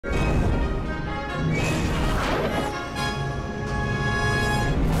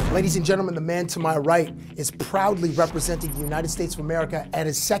Ladies and gentlemen, the man to my right is proudly representing the United States of America at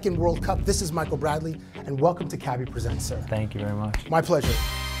his second World Cup. This is Michael Bradley, and welcome to Cabbie Presents, sir. Thank you very much. My pleasure.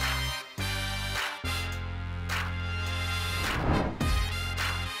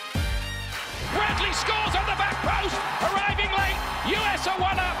 Bradley scores on the back post, arriving late. US are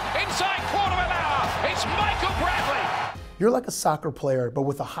one up inside quarter of an hour. It's Michael Bradley. You're like a soccer player, but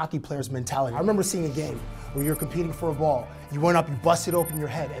with a hockey player's mentality. I remember seeing a game where you're competing for a ball. You went up, you busted open your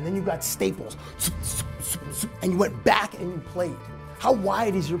head, and then you got staples, and you went back and you played. How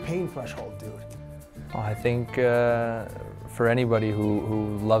wide is your pain threshold, dude? Well, I think for anybody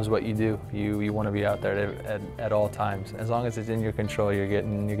who loves what you do, you want to be out there at all times. As long as it's in your control, you're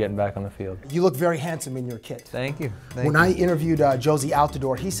getting back on the field. You look very handsome in your kit. Thank you. When I interviewed Josie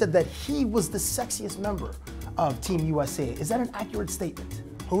Altidore, he said that he was the sexiest member of Team USA. Is that an accurate statement?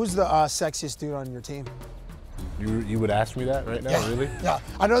 Who's the sexiest dude on your team? You would ask me that right now, Yeah. really? Yeah,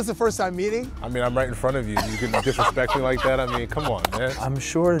 I know it's the first time meeting. I mean, I'm right in front of you. You can disrespect me like that? I mean, come on, man. I'm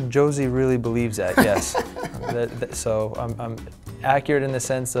sure Josie really believes that, yes. So I'm accurate in the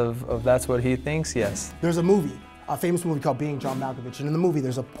sense of that's what he thinks, yes. There's a movie, a famous movie called Being John Malkovich, and in the movie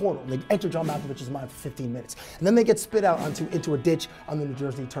there's a portal. They enter John Malkovich's mind for 15 minutes, and then they get spit out into a ditch on the New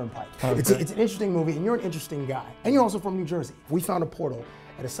Jersey Turnpike. Okay. It's an interesting movie, and you're an interesting guy. And you're also from New Jersey. We found a portal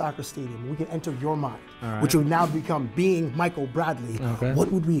at a soccer stadium. We can enter your mind, which would now become Being Michael Bradley. Okay.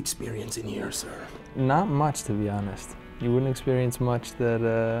 What would we experience in here, sir? Not much, to be honest. You wouldn't experience much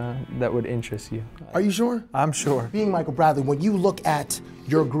that would interest you. Are you sure? I'm sure. Being Michael Bradley, when you look at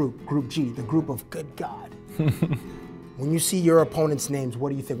your group, Group G, the group of good God, when you see your opponent's names, what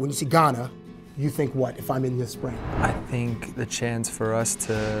do you think? When you see Ghana, you think what, if I'm in this spring? I think the chance for us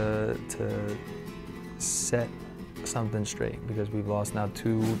to set something straight, because we've lost now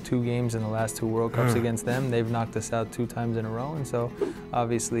two games in the last two World Cups against them. They've knocked us out 2 times in a row, and so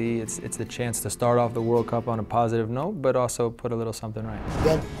obviously it's a chance to start off the World Cup on a positive note, but also put a little something right.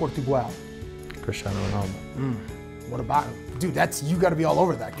 Then Portugal. Cristiano Ronaldo. What about him? Dude, you got to be all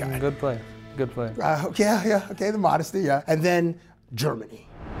over that guy. Good player, good player. Okay, the modesty, yeah. And then Germany.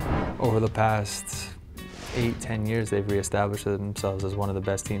 Over the past 8-10 years, they've reestablished themselves as one of the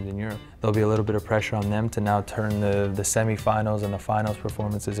best teams in Europe. There'll be a little bit of pressure on them to now turn the semifinals and the finals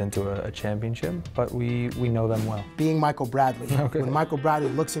performances into a championship, but we know them well. Being Michael Bradley. Okay. When Michael Bradley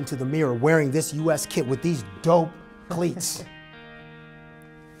looks into the mirror wearing this US kit with these dope cleats,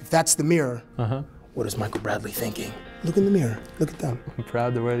 if that's the mirror, what is Michael Bradley thinking? Look in the mirror, look at them. I'm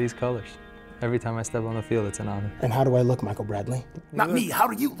proud to wear these colors. Every time I step on the field, it's an honor. And how do I look, Michael Bradley? Not me, how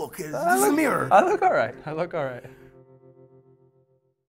do you look? This is a mirror. I look all right. I look all right.